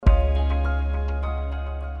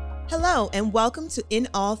Hello, and welcome to In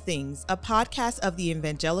All Things, a podcast of the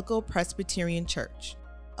Evangelical Presbyterian Church,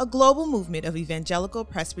 a global movement of evangelical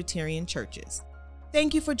Presbyterian churches.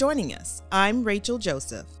 Thank you for joining us. I'm Rachel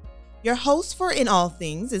Joseph. Your host for In All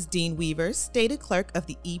Things is Dean Weaver, Stated Clerk of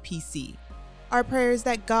the EPC. Our prayer is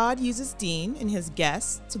that God uses Dean and his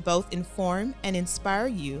guests to both inform and inspire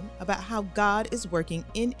you about how God is working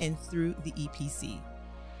in and through the EPC.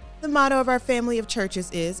 The motto of our family of churches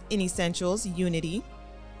is, in essentials, unity;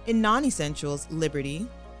 in non-essentials, liberty;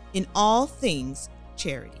 in all things,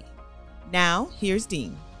 charity. Now, here's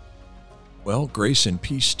Dean. Well, grace and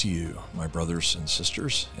peace to you, my brothers and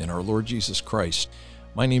sisters, in our Lord Jesus Christ.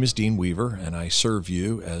 My name is Dean Weaver, and I serve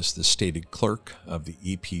you as the stated clerk of the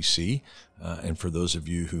EPC. And for those of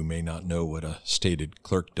you who may not know what a stated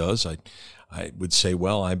clerk does, I would say,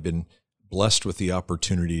 well, I've been blessed with the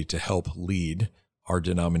opportunity to help lead our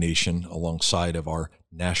denomination alongside of our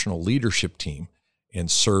national leadership team in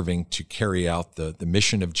serving to carry out the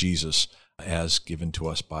mission of Jesus as given to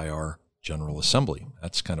us by our General Assembly.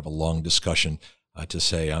 That's kind of a long discussion to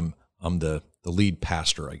say I'm the lead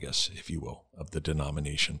pastor, I guess, if you will, of the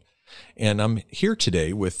denomination. And I'm here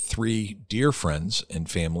today with three dear friends and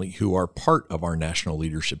family who are part of our national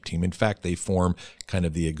leadership team. In fact, they form kind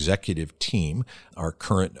of the executive team. Our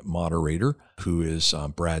current moderator, who is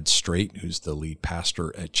Brad Strait, who's the lead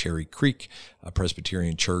pastor at Cherry Creek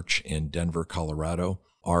Presbyterian Church in Denver, Colorado.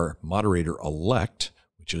 Our moderator-elect,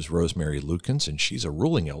 which is Rosemary Lukens, and she's a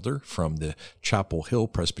ruling elder from the Chapel Hill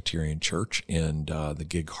Presbyterian Church in the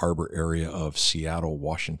Gig Harbor area of Seattle,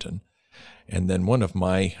 Washington. And then one of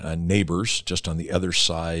my neighbors, just on the other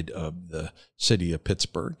side of the city of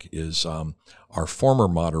Pittsburgh, is our former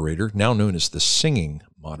moderator, now known as the singing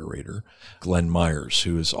moderator, Glenn Meyers,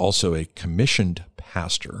 who is also a commissioned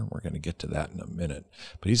pastor. We're going to get to that in a minute.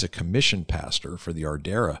 But he's a commissioned pastor for the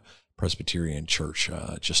Ardera Presbyterian Church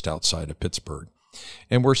just outside of Pittsburgh.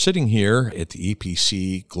 And we're sitting here at the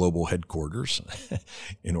EPC Global Headquarters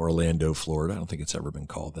in Orlando, Florida. I don't think it's ever been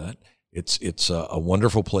called that. It's a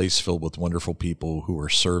wonderful place filled with wonderful people who are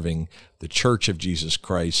serving the Church of Jesus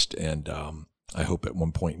Christ. And I hope at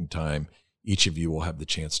one point in time, each of you will have the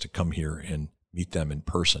chance to come here and meet them in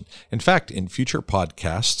person. In fact, in future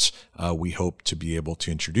podcasts, we hope to be able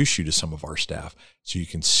to introduce you to some of our staff so you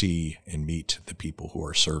can see and meet the people who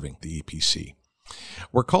are serving the EPC.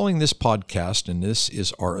 We're calling this podcast, and this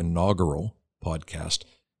is our inaugural podcast,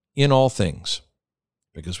 In All Things,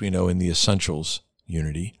 because we know in the essentials,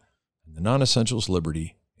 unity; in the non-essentials,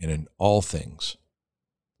 liberty; and in all things,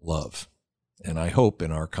 love. And I hope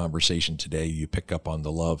in our conversation today you pick up on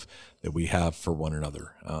the love that we have for one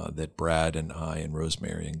another, that Brad and I and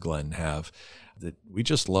Rosemary and Glenn have, that we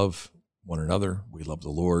just love one another. We love the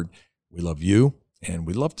Lord. We love you, and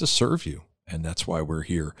we love to serve you. And that's why we're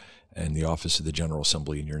here in the office of the General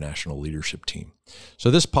Assembly and your national leadership team.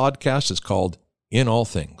 So this podcast is called In All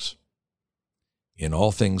Things. In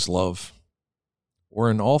all things, love, or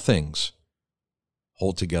in all things,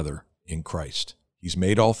 hold together in Christ. He's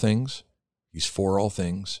made all things, he's for all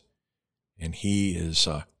things, and he is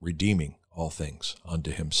redeeming all things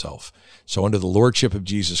unto himself. So under the lordship of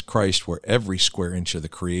Jesus Christ, where every square inch of the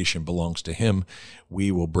creation belongs to him,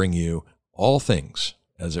 we will bring you all things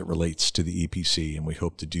as it relates to the EPC, and we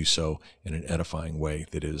hope to do so in an edifying way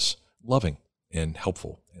that is loving and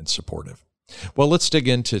helpful and supportive. Well, let's dig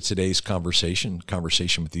into today's conversation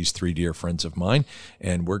with these three dear friends of mine,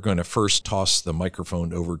 and we're going to first toss the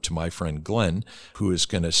microphone over to my friend Glenn, who is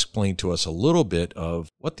going to explain to us a little bit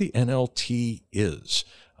of what the NLT is.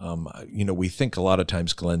 We think a lot of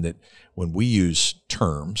times, Glenn, that when we use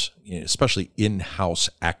terms, especially in-house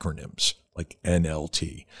acronyms like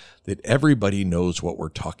NLT, that everybody knows what we're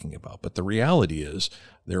talking about. But the reality is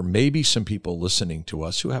there may be some people listening to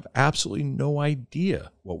us who have absolutely no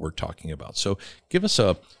idea what we're talking about. So give us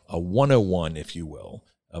a 101, if you will,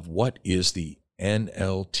 of what is the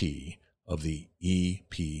NLT of the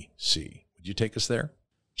EPC. Would you take us there?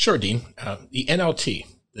 Sure, Dean. The NLT,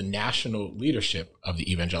 the National Leadership of the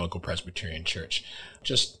Evangelical Presbyterian Church.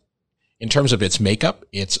 Just in terms of its makeup,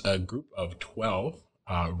 it's a group of 12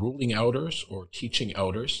 ruling elders or teaching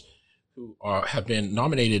elders who have been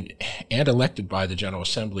nominated and elected by the General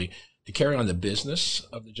Assembly to carry on the business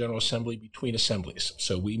of the General Assembly between assemblies.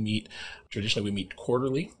 So traditionally we meet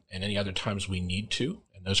quarterly, and any other times we need to.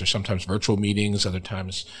 And those are sometimes virtual meetings, other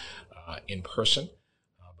times in person.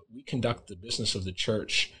 But we conduct the business of the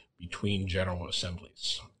church between General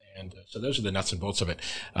Assemblies. And so those are the nuts and bolts of it.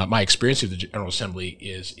 My experience of the General Assembly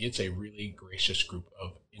is it's a really gracious group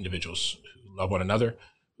of individuals who love one another,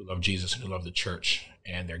 who love Jesus, and who love the church.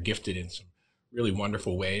 And they're gifted in some really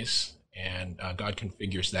wonderful ways. And God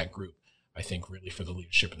configures that group I think, really for the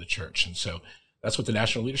leadership of the church. And so that's what the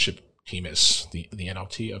national leadership team is, the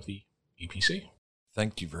NLT of the EPC.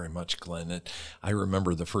 Thank you very much, Glenn. I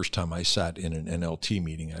remember the first time I sat in an NLT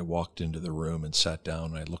meeting, I walked into the room and sat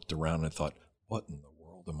down, and I looked around and thought, what in the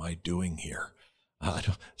world am I doing here?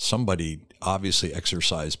 Somebody obviously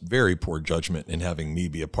exercised very poor judgment in having me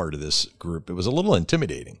be a part of this group. It was a little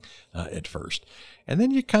intimidating at first. And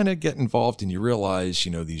then you kind of get involved and you realize,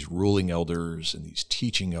 these ruling elders and these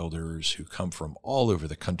teaching elders who come from all over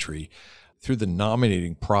the country, through the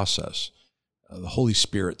nominating process, the Holy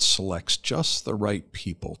Spirit selects just the right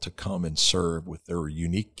people to come and serve with their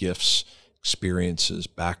unique gifts, experiences,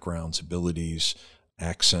 backgrounds, abilities,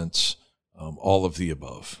 accents, all of the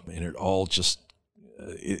above. And it all just,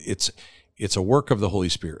 it's a work of the Holy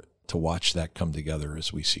Spirit to watch that come together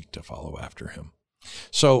as we seek to follow after him.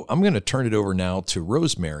 So I'm going to turn it over now to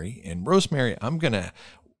Rosemary. And Rosemary, I'm going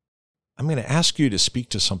to ask you to speak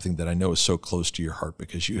to something that I know is so close to your heart,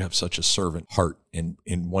 because you have such a servant heart in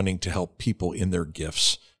wanting to help people in their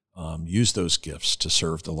gifts, use those gifts to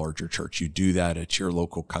serve the larger church. You do that at your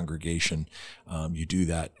local congregation. You do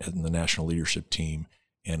that in the national leadership team.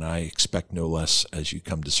 And I expect no less as you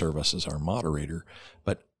come to serve us as our moderator.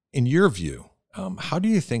 But in your view, how do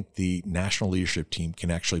you think the national leadership team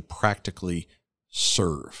can actually practically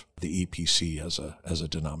serve the EPC as a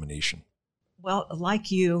denomination? Well,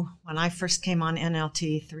 like you, when I first came on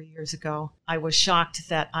NLT 3 years ago, I was shocked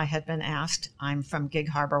that I had been asked. I'm from Gig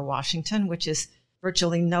Harbor, Washington, which is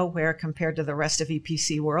virtually nowhere compared to the rest of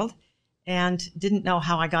EPC world, and didn't know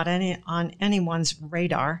how I got on anyone's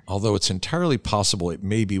radar. Although it's entirely possible it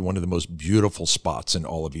may be one of the most beautiful spots in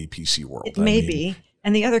all of EPC world. It may be.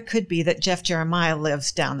 And the other could be that Jeff Jeremiah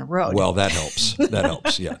lives down the road. Well, that helps. That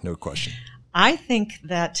helps. Yeah, no question. I think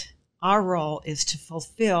that our role is to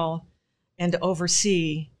fulfill and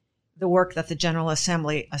oversee the work that the General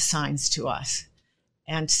Assembly assigns to us.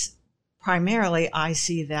 And primarily, I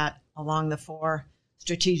see that along the 4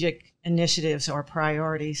 strategic initiatives or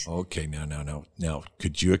priorities. Okay, now,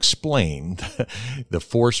 could you explain the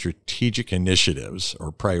 4 strategic initiatives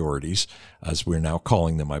or priorities, as we're now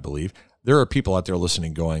calling them, I believe? There are people out there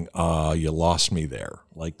listening going, you lost me there.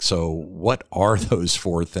 So what are those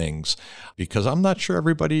 4 things? Because I'm not sure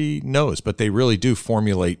everybody knows, but they really do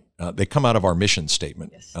formulate, they come out of our mission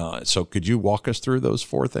statement. Yes. So could you walk us through those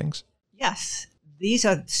 4 things? Yes. These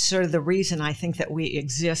are sort of the reason I think that we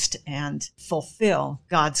exist and fulfill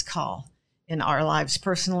God's call in our lives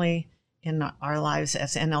personally, in our lives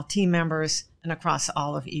as NLT members, and across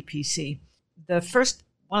all of EPC.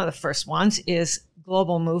 One of the first ones is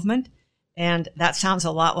global movement. And that sounds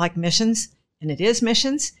a lot like missions, and it is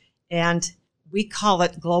missions, and we call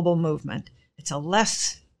it global movement. It's a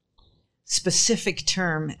less specific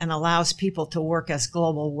term and allows people to work as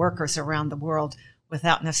global workers around the world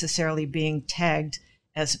without necessarily being tagged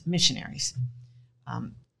as missionaries.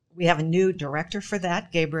 We have a new director for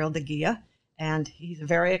that, Gabriel De Gia, and he's a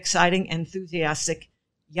very exciting, enthusiastic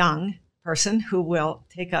young person who will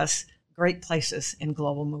take us great places in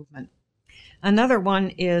global movement. Another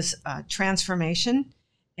one is transformation.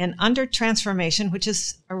 And under transformation, which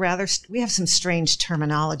is we have some strange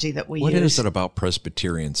terminology that we use. What is it about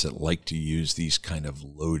Presbyterians that like to use these kind of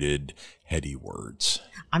loaded, heady words?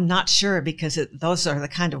 I'm not sure, because those are the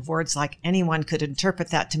kind of words like anyone could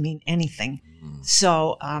interpret that to mean anything.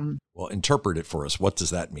 So, well, interpret it for us. What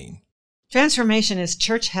does that mean? Transformation is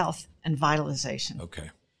church health and vitalization.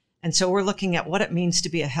 Okay. And so we're looking at what it means to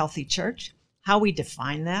be a healthy church, how we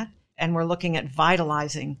define that. And we're looking at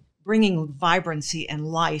vitalizing, bringing vibrancy and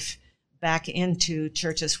life back into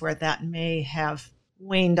churches where that may have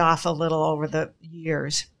waned off a little over the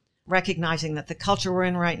years. Recognizing that the culture we're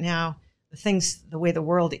in right now, the way the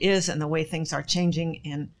world is and the way things are changing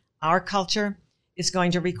in our culture is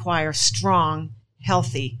going to require strong,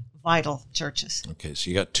 healthy, vital churches. Okay, so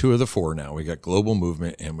you got 2 of the 4 now. We got global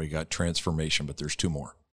movement and we got transformation, but there's 2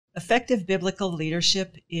 more. Effective biblical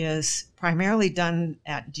leadership is primarily done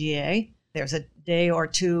at GA. There's a day or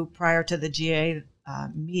 2 prior to the GA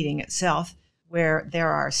meeting itself where there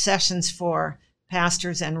are sessions for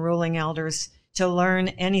pastors and ruling elders to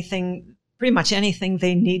learn pretty much anything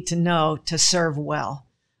they need to know to serve well.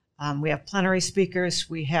 We have plenary speakers.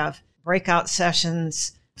 We have breakout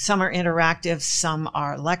sessions. Some are interactive, some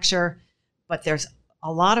are lecture, but there's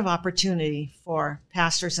a lot of opportunity for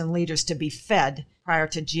pastors and leaders to be fed prior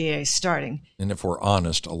to GA starting. And if we're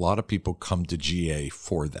honest, a lot of people come to GA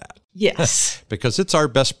for that. Yes. Because it's our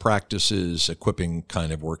best practices, equipping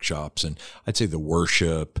kind of workshops. And I'd say the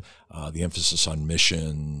worship, the emphasis on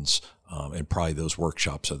missions, And probably those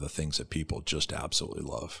workshops are the things that people just absolutely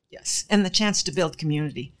love. Yes, and the chance to build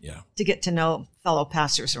community. Yeah. To get to know fellow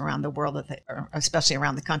pastors around the world, or especially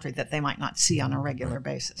around the country, that they might not see on a regular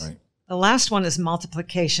basis. Right. The last one is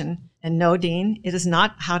multiplication. And no, Dean, it is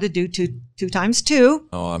not how to do two times two,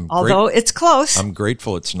 although it's close. I'm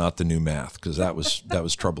grateful it's not the new math, because that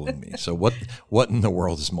was troubling me. So what in the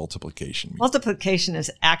world is multiplication mean? Multiplication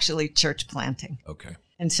is actually church planting. Okay.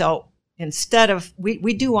 And so instead of,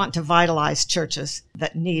 we do want to vitalize churches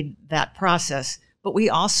that need that process, but we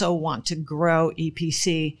also want to grow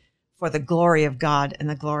EPC for the glory of God and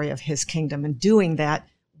the glory of his kingdom. And doing that,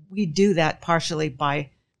 we do that partially by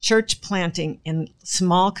church planting in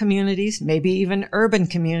small communities, maybe even urban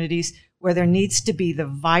communities, where there needs to be the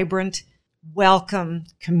vibrant, welcome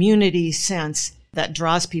community sense that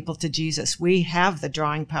draws people to Jesus. We have the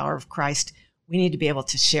drawing power of Christ. We need to be able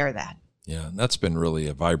to share that. Yeah, and that's been really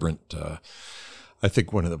a vibrant, I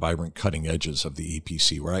think one of the vibrant cutting edges of the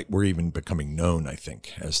EPC. We're even becoming known, I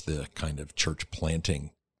think, as the kind of church planting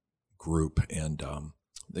group. And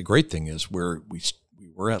the great thing is we're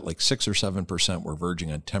at like 6 or 7%. We're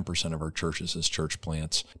verging on 10% of our churches as church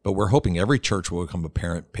plants. But we're hoping every church will become a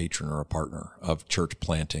parent, patron, or a partner of church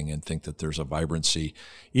planting, and think that there's a vibrancy.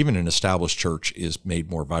 Even an established church is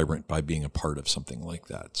made more vibrant by being a part of something like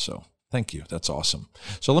that. So thank you. That's awesome.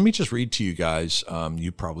 So let me just read to you guys.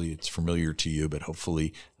 It's familiar to you, but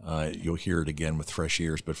hopefully you'll hear it again with fresh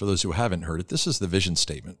ears. But for those who haven't heard it, this is the vision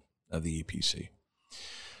statement of the EPC.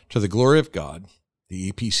 To the glory of God,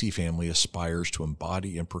 the EPC family aspires to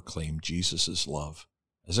embody and proclaim Jesus' love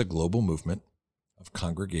as a global movement of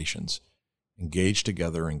congregations engaged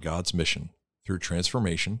together in God's mission through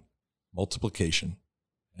transformation, multiplication,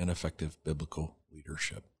 and effective biblical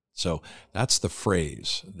leadership. So that's the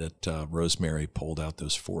phrase that Rosemary pulled out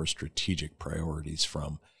those 4 strategic priorities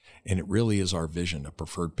from. And it really is our vision, a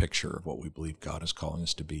preferred picture of what we believe God is calling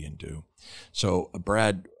us to be and do. So,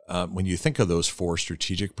 Brad, when you think of those 4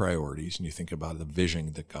 strategic priorities and you think about the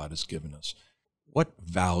vision that God has given us, what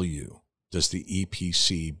value does the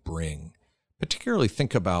EPC bring? Particularly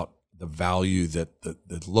think about the value that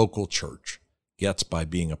the local church gets by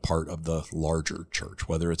being a part of the larger church,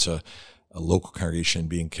 whether it's a local congregation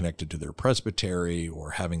being connected to their presbytery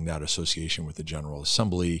or having that association with the General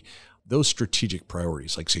Assembly. Those strategic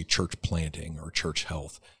priorities, like say church planting or church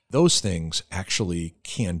health, those things actually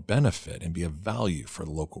can benefit and be of value for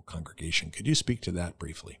the local congregation. Could you speak to that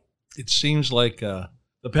briefly? It seems like the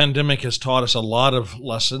pandemic has taught us a lot of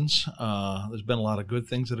lessons. There's been a lot of good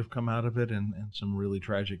things that have come out of it and some really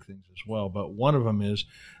tragic things as well. But one of them is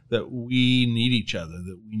that we need each other,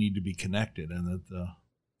 that we need to be connected, and that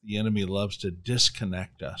the enemy loves to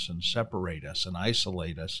disconnect us and separate us and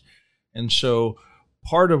isolate us. And so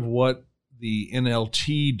part of what the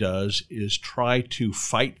NLT does is try to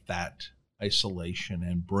fight that isolation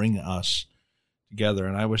and bring us together.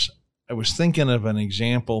 And I was thinking of an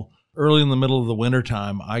example. Early in the middle of the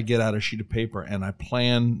wintertime, I get out a sheet of paper and I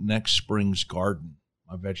plan next spring's garden,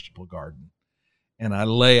 my vegetable garden. And I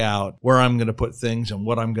lay out where I'm going to put things and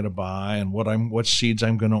what I'm going to buy and what seeds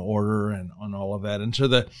I'm going to order and on all of that. And so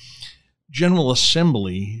the General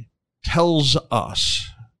Assembly tells us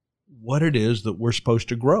what it is that we're supposed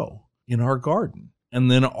to grow in our garden.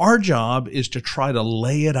 And then our job is to try to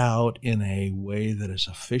lay it out in a way that is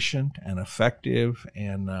efficient and effective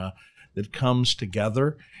and that comes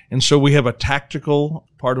together. And so we have a tactical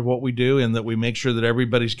part of what we do in that we make sure that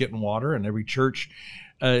everybody's getting water and every church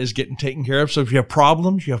is getting taken care of. So if you have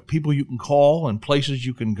problems, you have people you can call and places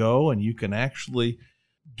you can go and you can actually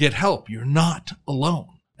get help. You're not alone.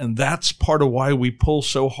 And that's part of why we pull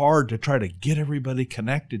so hard to try to get everybody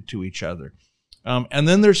connected to each other. And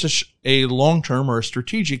then there's a long-term or a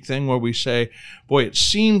strategic thing where we say, boy, it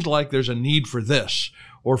seems like there's a need for this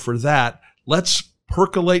or for that. Let's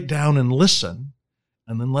percolate down and listen.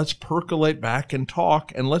 And then let's percolate back and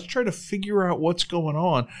talk. And let's try to figure out what's going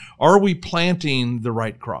on. Are we planting the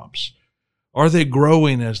right crops? Are they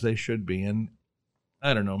growing as they should be? And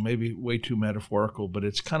I don't know, maybe way too metaphorical, but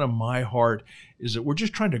it's kind of my heart is that we're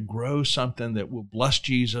just trying to grow something that will bless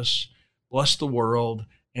Jesus, bless the world,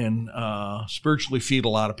 and spiritually feed a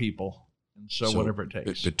lot of people. And so whatever it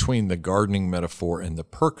takes. Between the gardening metaphor and the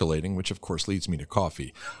percolating, which of course leads me to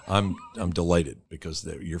coffee, I'm delighted because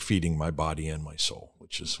you're feeding my body and my soul,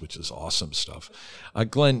 which is awesome stuff.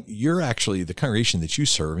 Glenn, you're actually the congregation that you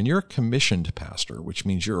serve, and you're a commissioned pastor, which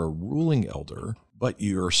means you're a ruling elder, but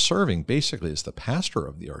you're serving basically as the pastor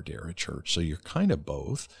of the Ardera Church. So you're kind of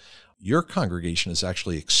both. Your congregation has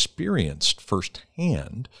actually experienced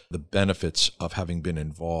firsthand the benefits of having been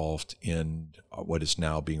involved in what is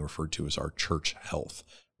now being referred to as our church health,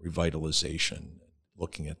 revitalization,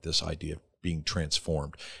 looking at this idea of being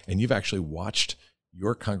transformed. And you've actually watched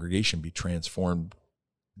your congregation be transformed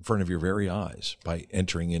in front of your very eyes by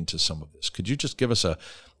entering into some of this. Could you just give us a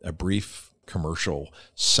brief commercial,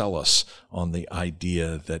 sell us on the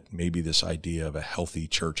idea that maybe this idea of a healthy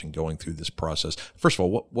church and going through this process? First of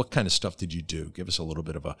all, what kind of stuff did you do? Give us a little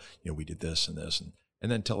bit of we did this and this,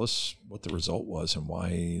 and then tell us what the result was and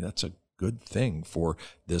why that's a good thing for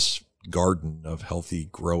this garden of healthy,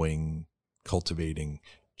 growing, cultivating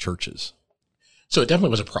churches. So it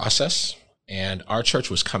definitely was a process, and our church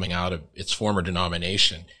was coming out of its former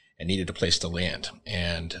denomination and needed a place to land.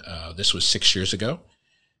 And this was 6 years ago,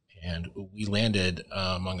 and we landed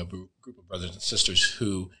among a group of brothers and sisters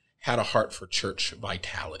who had a heart for church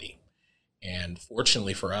vitality. And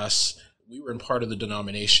fortunately for us, we were in part of the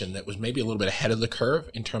denomination that was maybe a little bit ahead of the curve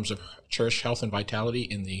in terms of church health and vitality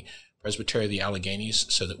in the Presbytery of the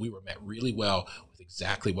Alleghenies, so that we were met really well with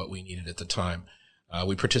exactly what we needed at the time.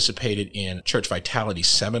 We participated in a church vitality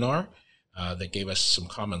seminar that gave us some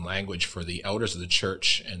common language for the elders of the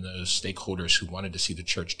church and those stakeholders who wanted to see the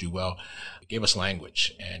church do well. It gave us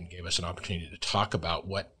language and gave us an opportunity to talk about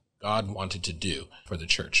what God wanted to do for the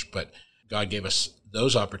church. But God gave us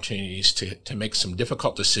those opportunities to make some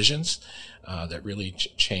difficult decisions that really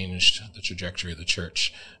changed the trajectory of the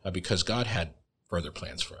church because God had further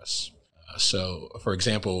plans for us. So, for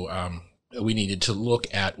example, we needed to look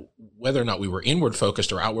at whether or not we were inward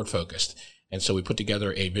focused or outward focused. And so we put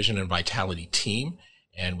together a vision and vitality team,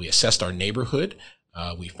 and we assessed our neighborhood.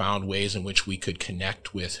 We found ways in which we could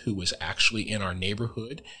connect with who was actually in our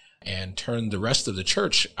neighborhood and turn the rest of the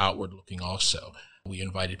church outward looking also. We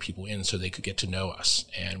invited people in so they could get to know us,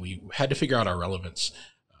 and we had to figure out our relevance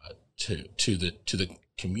to the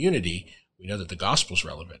community. We know that the gospel's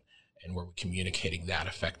relevant, and we're communicating that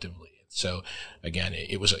effectively. So again,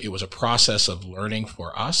 it was a process of learning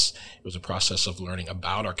for us. It was a process of learning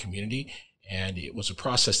about our community, and it was a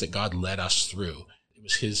process that God led us through. It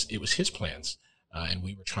was His plans, and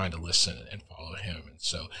we were trying to listen and follow Him. And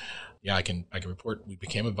so, yeah, I can report we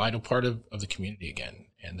became a vital part of the community again,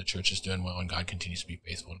 and the church is doing well, and God continues to be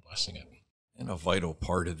faithful in blessing it. And a vital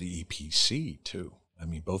part of the EPC too. I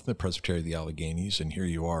mean, both in the Presbytery of the Alleghenies, and here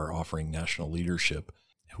you are offering national leadership.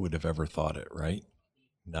 Who would have ever thought it, right?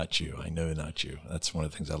 Not you. I know not you. That's one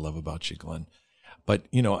of the things I love about you, Glenn. But,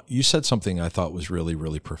 you said something I thought was really,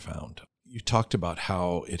 really profound. You talked about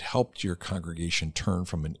how it helped your congregation turn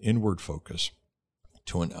from an inward focus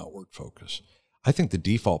to an outward focus. I think the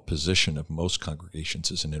default position of most congregations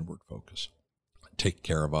is an inward focus. Take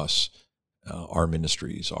care of us, our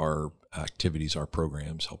ministries, our activities, our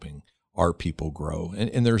programs, helping our people grow.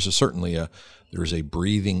 And there's there's a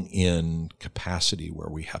breathing in capacity where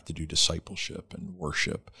we have to do discipleship and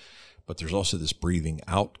worship, but there's also this breathing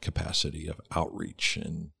out capacity of outreach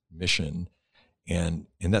and mission, and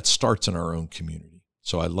that starts in our own community.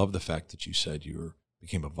 So I love the fact that you said you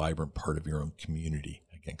became a vibrant part of your own community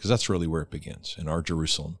again, because that's really where it begins, in our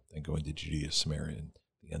Jerusalem, and going to Judea, Samaria, and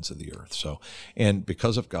the ends of the earth. So, and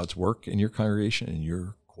because of God's work in your congregation and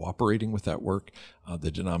your cooperating with that work, the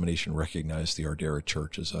denomination recognized the Ardera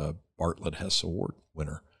Church as a Bartlett Hess Award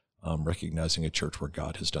winner, recognizing a church where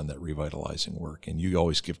God has done that revitalizing work. And you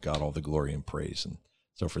always give God all the glory and praise. And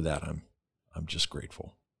so for that, I'm just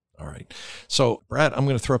grateful. All right. So, Brad, I'm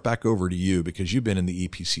going to throw it back over to you because you've been in the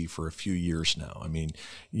EPC for a few years now. I mean,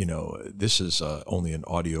 this is only an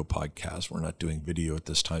audio podcast. We're not doing video at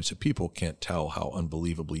this time, so people can't tell how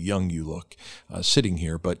unbelievably young you look sitting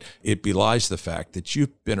here. But it belies the fact that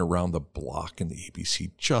you've been around the block in the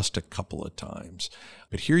EPC just a couple of times.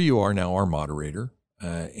 But here you are now, our moderator.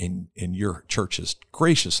 And your church has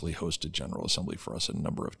graciously hosted General Assembly for us a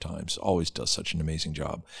number of times, always does such an amazing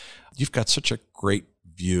job. You've got such a great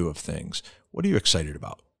view of things. What are you excited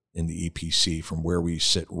about in the EPC from where we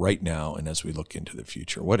sit right now and as we look into the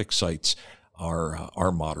future? What excites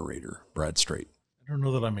our moderator, Brad Strait? I don't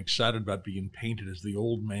know that I'm excited about being painted as the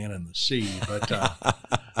old man in the sea,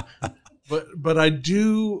 but I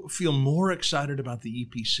do feel more excited about the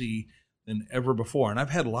EPC than ever before. And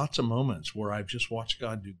I've had lots of moments where I've just watched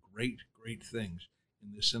God do great, great things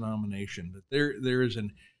in this denomination. That there is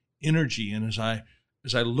an energy, and as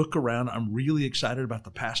I look around, I'm really excited about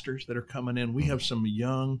the pastors that are coming in. We have some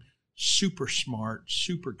young, super smart,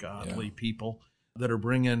 super godly people that are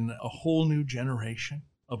bringing a whole new generation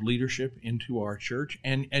of leadership into our church.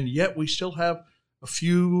 And yet we still have a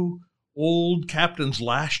few old captains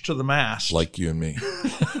lashed to the mast. Like you and me.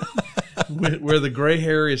 Where the gray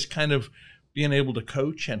hair is kind of being able to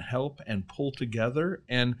coach and help and pull together.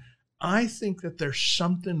 And I think that there's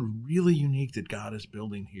something really unique that God is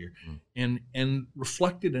building here. And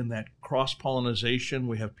reflected in that cross-pollination,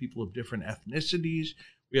 we have people of different ethnicities.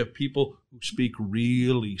 We have people who speak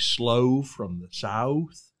really slow from the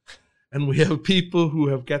South. And we have people who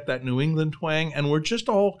have got that New England twang. And we're just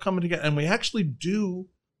all coming together. And we actually do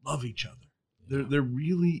love each other. There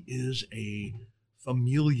really is a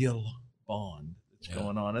familial bond that's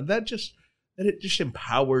going on. And it just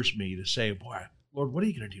empowers me to say, boy, Lord, what are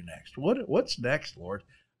you going to do next? What's next, Lord?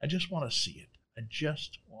 I just want to see it. I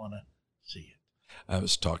just want to see it. I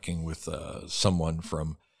was talking with someone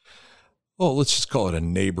from, let's just call it a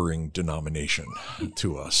neighboring denomination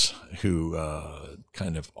to us, who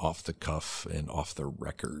kind of off the cuff and off the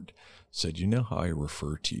record said, you know how I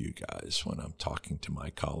refer to you guys when I'm talking to my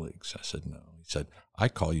colleagues? I said, no. He said, I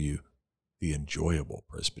call you the Enjoyable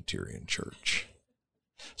Presbyterian Church.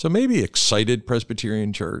 So maybe excited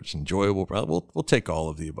Presbyterian Church, enjoyable. We'll take all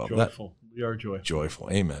of the above. Joyful. We are joyful.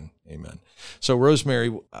 Joyful. Amen. Amen. So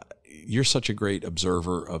Rosemary, you're such a great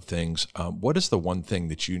observer of things. What is the one thing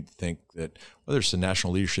that you think that, whether it's the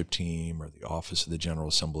National Leadership Team or the Office of the General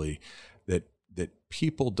Assembly, that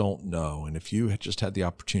people don't know? And if you had just had the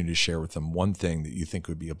opportunity to share with them one thing that you think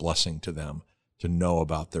would be a blessing to them to know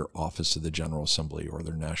about their Office of the General Assembly or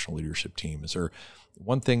their National Leadership Team, is there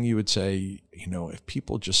one thing you would say, if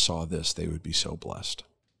people just saw this, they would be so blessed?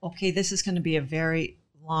 Okay, this is going to be a very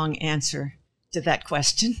long answer to that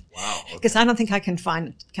question. Wow. Because I don't think I can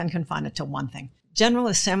confine it to one thing. General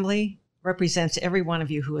Assembly represents every one of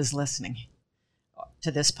you who is listening to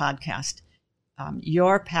this podcast.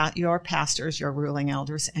 Your pastors, your ruling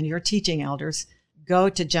elders, and your teaching elders go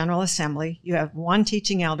to General Assembly. You have one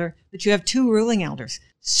teaching elder, but you have two ruling elders.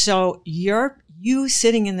 So you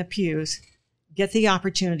sitting in the pews get the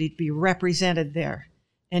opportunity to be represented there.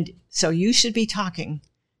 And so you should be talking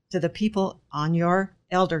to the people on your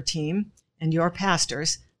elder team and your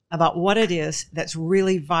pastors about what it is that's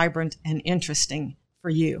really vibrant and interesting for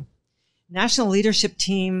you. National Leadership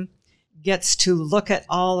Team gets to look at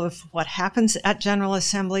all of what happens at General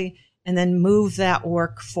Assembly and then move that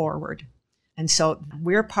work forward. And so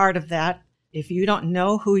we're part of that. If you don't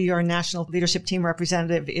know who your National Leadership Team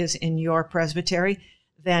representative is in your presbytery,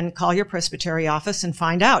 then call your presbytery office and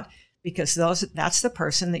find out, because that's the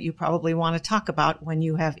person that you probably want to talk about when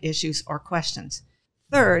you have issues or questions.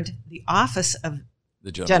 Third, the Office of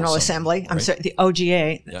the General Assembly, right? I'm sorry, the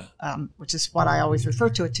OGA, which is what I always refer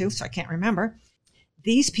to it to, so I can't remember.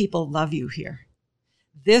 These people love you here.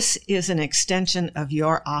 This is an extension of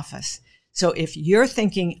your office. So if you're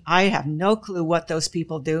thinking, I have no clue what those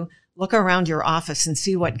people do, look around your office and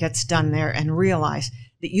see what gets done there and realize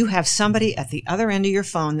that you have somebody at the other end of your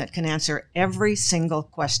phone that can answer every single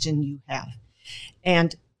question you have.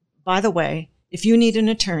 And by the way, if you need an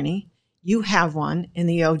attorney, you have one in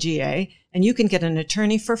the OGA, and you can get an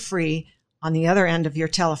attorney for free on the other end of your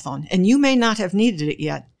telephone. And you may not have needed it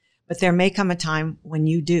yet, but there may come a time when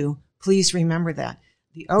you do. Please remember that.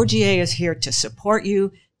 The OGA is here to support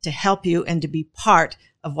you, to help you, and to be part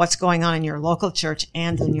of what's going on in your local church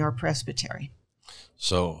and in your presbytery.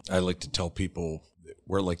 So I like to tell people that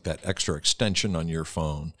we're like that extra extension on your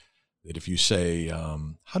phone, that if you say,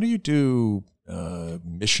 how do you do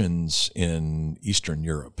missions in Eastern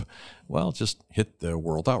Europe? Well, just hit the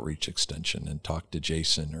World Outreach extension and talk to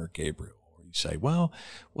Jason or Gabriel. Or you say, well,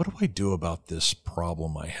 what do I do about this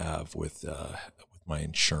problem I have with my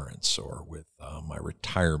insurance or with my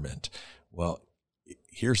retirement? Well,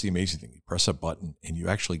 here's the amazing thing. You press a button and you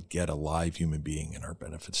actually get a live human being in our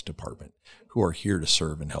benefits department who are here to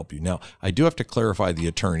serve and help you. Now, I do have to clarify the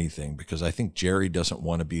attorney thing, because I think Jerry doesn't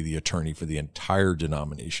want to be the attorney for the entire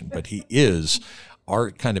denomination, but he is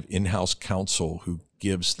our kind of in-house counsel who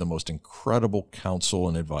gives the most incredible counsel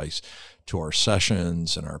and advice to our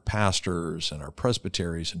sessions and our pastors and our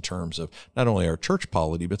presbyteries in terms of not only our church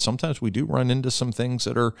polity, but sometimes we do run into some things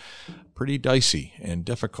that are pretty dicey and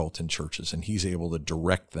difficult in churches, and he's able to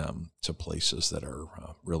direct them to places that are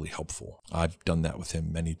really helpful. I've done that with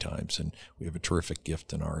him many times, and we have a terrific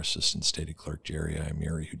gift in our assistant stated clerk, Jerry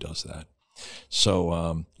Imeri, who does that. So,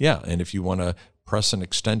 and if you want to press an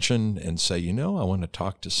extension and say, I want to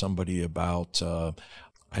talk to somebody about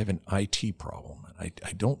I have an IT problem, and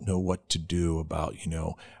I don't know what to do about,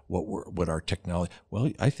 what our technology. Well,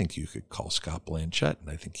 I think you could call Scott Blanchett, and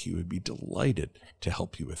I think he would be delighted to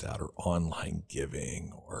help you with that, or online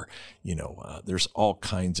giving, or, there's all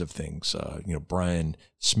kinds of things. Brian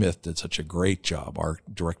Smith did such a great job, our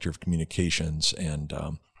director of communications and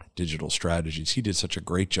digital strategies. He did such a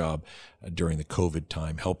great job during the COVID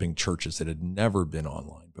time, helping churches that had never been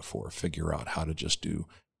online before figure out how to just do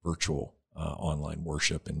virtual online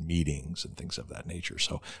worship and meetings and things of that nature.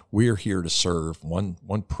 So we're here to serve. One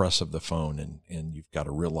press of the phone and you've got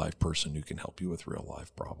a real life person who can help you with real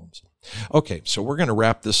life problems. Okay, so we're going to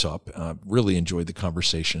wrap this up. Really enjoyed the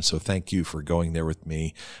conversation, so thank you for going there with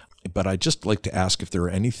me. But I'd just like to ask if there are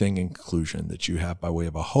anything in conclusion that you have by way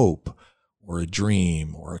of a hope or a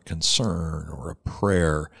dream or a concern or a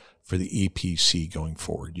prayer for the EPC going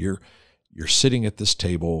forward. You're sitting at this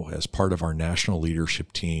table as part of our national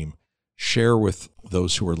leadership team. Share with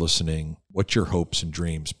those who are listening what your hopes and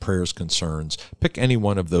dreams, prayers, concerns. Pick any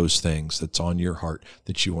one of those things that's on your heart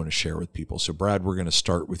that you want to share with people. So, Brad, we're going to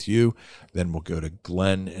start with you, then we'll go to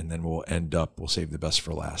Glenn, and then we'll save the best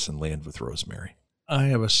for last and land with Rosemary. I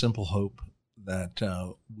have a simple hope that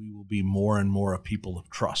we will be more and more a people of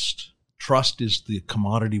trust. Trust is the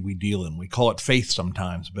commodity we deal in. We call it faith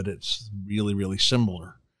sometimes, but it's really, really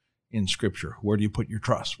similar in Scripture. Where do you put your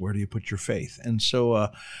trust? Where do you put your faith? And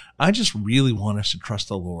so I just really want us to trust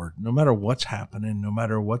the Lord, no matter what's happening, no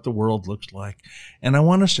matter what the world looks like. And I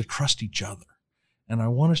want us to trust each other. And I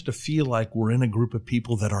want us to feel like we're in a group of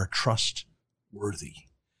people that are trustworthy.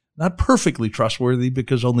 Not perfectly trustworthy,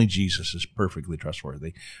 because only Jesus is perfectly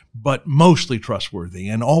trustworthy, but mostly trustworthy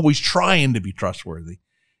and always trying to be trustworthy.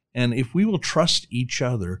 And if we will trust each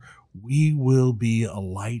other, we will be a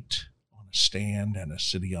light on a stand and a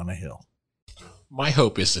city on a hill. My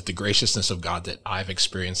hope is that the graciousness of God that I've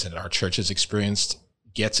experienced and our church has experienced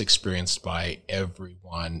gets experienced by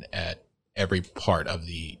everyone at every part of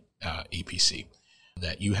the EPC.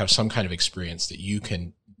 That you have some kind of experience that you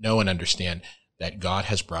can know and understand that God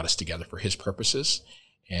has brought us together for his purposes,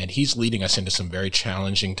 and he's leading us into some very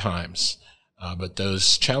challenging times. But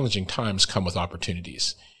those challenging times come with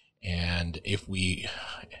opportunities. And if we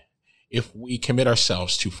commit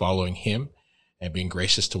ourselves to following him and being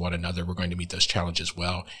gracious to one another, we're going to meet those challenges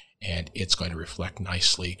well, and it's going to reflect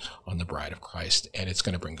nicely on the bride of Christ, and it's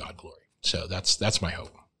going to bring God glory. So that's my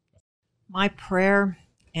hope. My prayer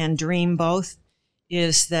and dream both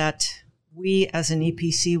is that we as an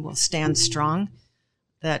EPC will stand strong,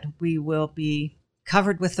 that we will be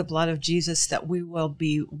covered with the blood of Jesus, that we will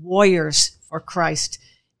be warriors for Christ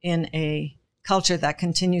in a culture that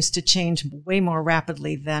continues to change way more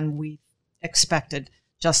rapidly than we expected.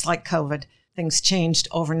 Just like COVID, things changed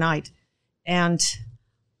overnight. And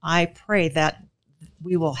I pray that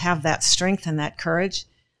we will have that strength and that courage,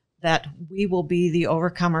 that we will be the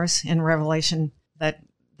overcomers in Revelation, that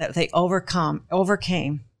they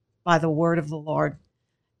overcame by the word of the Lord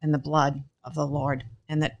and the blood of the Lord,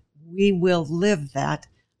 and that we will live that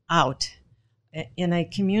out in a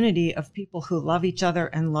community of people who love each other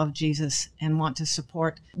and love Jesus and want to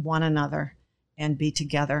support one another and be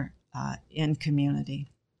together in community.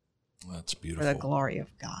 That's beautiful. For the glory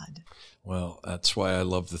of God. Well, that's why I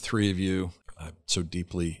love the three of you. I'm so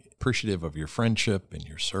deeply appreciative of your friendship and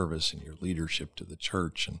your service and your leadership to the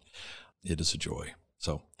church, and it is a joy.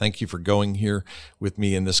 So thank you for going here with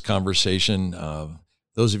me in this conversation.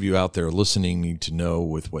 Those of you out there listening need to know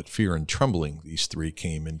with what fear and trembling these three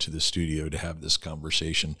came into the studio to have this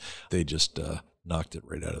conversation. They just knocked it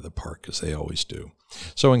right out of the park, as they always do.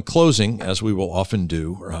 So in closing, as we will often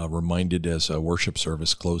do, reminded as a worship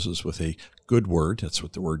service closes with a good word. That's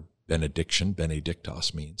what the word benediction,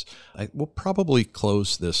 benedictos, means. I will probably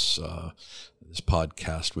close this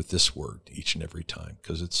podcast with this word each and every time,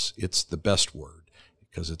 because it's the best word,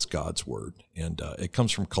 because it's God's word. And it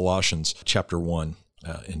comes from Colossians chapter 1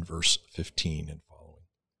 in verse 15 and following.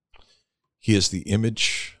 He is the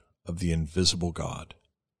image of the invisible God,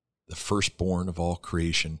 the firstborn of all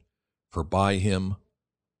creation, for by him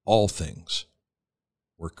all things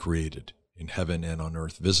were created in heaven and on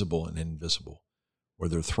earth, visible and invisible,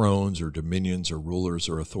 whether thrones or dominions or rulers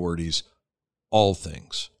or authorities, all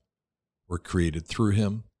things were created through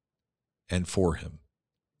him and for him.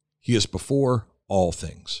 He is before all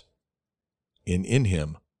things, and in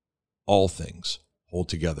him all things hold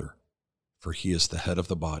together, for he is the head of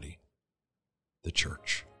the body, the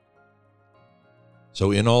church.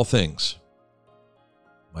 So in all things,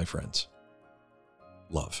 my friends,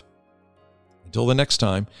 love. Until the next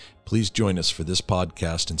time, please join us for this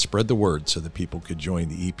podcast and spread the word so that people could join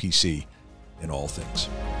the EPC in all things.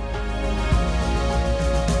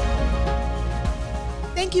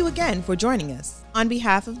 Thank you again for joining us. On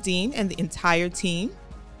behalf of Dean and the entire team,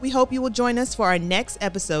 we hope you will join us for our next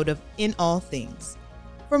episode of In All Things.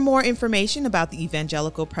 For more information about the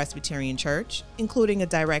Evangelical Presbyterian Church, including a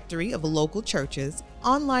directory of local churches,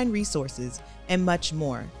 online resources, and much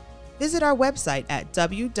more, visit our website at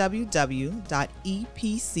www.epc.org.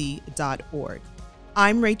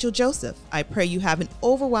 I'm Rachel Joseph. I pray you have an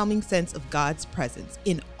overwhelming sense of God's presence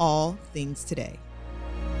in all things today.